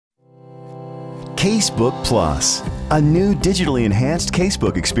CasebookPlus, a new digitally enhanced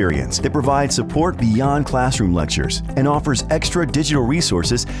casebook experience that provides support beyond classroom lectures and offers extra digital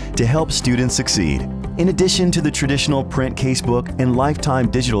resources to help students succeed. In addition to the traditional print casebook and lifetime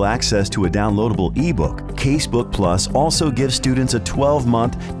digital access to a downloadable ebook, CasebookPlus also gives students a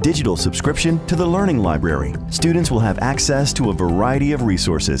 12-month digital subscription to the Learning Library. Students will have access to a variety of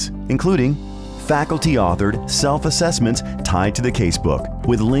resources, including faculty-authored self-assessments tied to the casebook.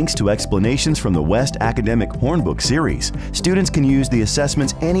 With links to explanations from the West Academic Hornbook series, students can use the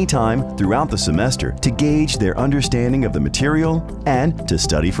assessments anytime throughout the semester to gauge their understanding of the material and to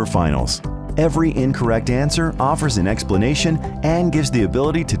study for finals. Every incorrect answer offers an explanation and gives the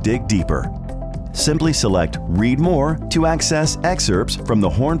ability to dig deeper. Simply select Read More to access excerpts from the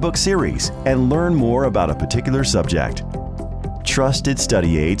Hornbook series and learn more about a particular subject. Trusted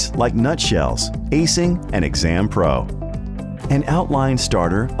study aids like Nutshells, Acing, and Exam Pro. An outline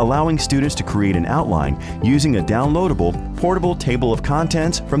starter allowing students to create an outline using a downloadable, portable table of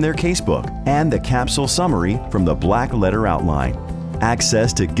contents from their casebook and the capsule summary from the black letter outline.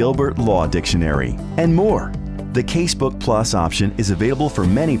 Access to Gilbert Law Dictionary, and more. The CasebookPlus option is available for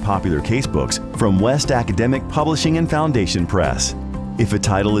many popular casebooks from West Academic Publishing and Foundation Press. If a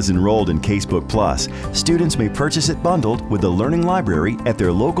title is enrolled in CasebookPlus, students may purchase it bundled with the Learning Library at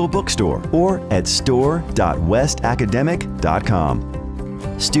their local bookstore or at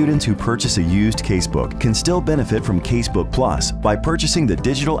store.westacademic.com. Students who purchase a used casebook can still benefit from CasebookPlus by purchasing the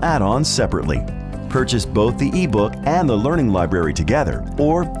digital add-ons separately. Purchase both the ebook and the Learning Library together,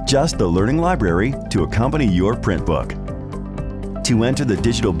 or just the Learning Library to accompany your print book. To enter the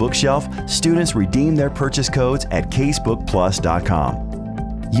digital bookshelf, students redeem their purchase codes at casebookplus.com.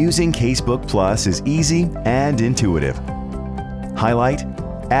 Using CasebookPlus is easy and intuitive. Highlight,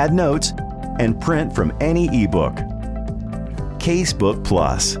 add notes, and print from any ebook.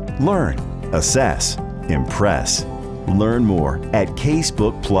 CasebookPlus. Learn, assess, impress. Learn more at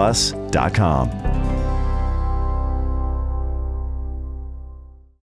casebookplus.com.